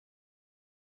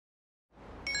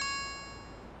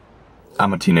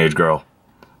I'm a teenage girl.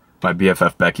 My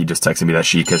BFF Becky just texted me that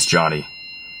she kissed Johnny.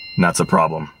 And that's a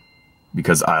problem.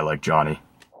 Because I like Johnny.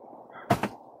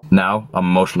 Now, I'm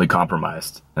emotionally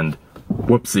compromised. And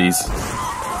whoopsies.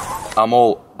 I'm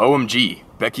all OMG.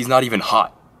 Becky's not even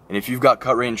hot. And if you've got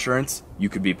cut rate insurance, you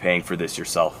could be paying for this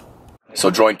yourself.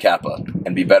 So join Kappa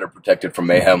and be better protected from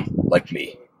mayhem like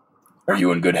me. Are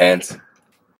you in good hands?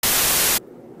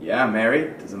 Yeah, I'm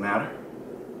married. Doesn't matter.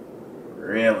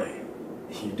 Really?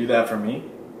 You do that for me?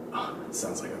 Oh, that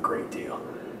sounds like a great deal.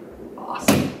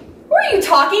 Awesome. Who are you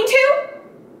talking to?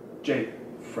 Jake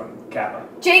from Kappa.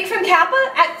 Jake from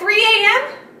Kappa at 3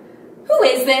 a.m.? Who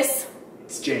is this?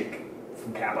 It's Jake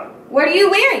from Kappa. What are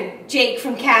you wearing, Jake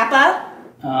from Kappa?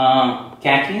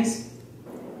 Khakis?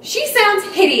 She sounds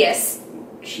hideous.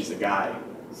 She's a guy,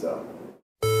 so.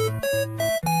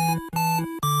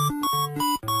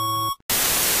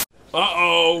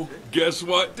 Uh-oh, guess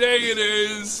what day it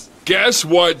is? Guess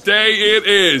what day it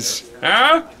is?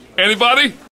 Huh?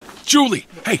 Anybody? Julie,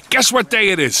 hey, guess what day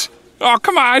it is? Oh,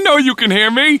 come on, I know you can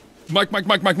hear me. Mike.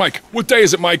 What day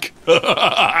is it, Mike?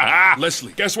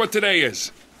 Leslie, guess what today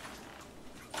is?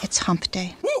 It's hump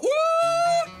day.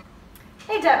 Woo-woo!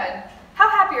 Hey Devin, how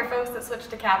happy are folks that switched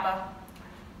to Kappa?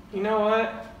 You know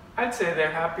what? I'd say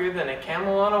they're happier than a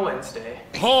camel on a Wednesday.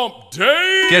 Hump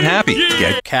day! Get happy. Yeah.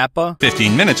 Get Kappa.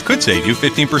 15 minutes could save you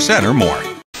 15% or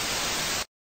more.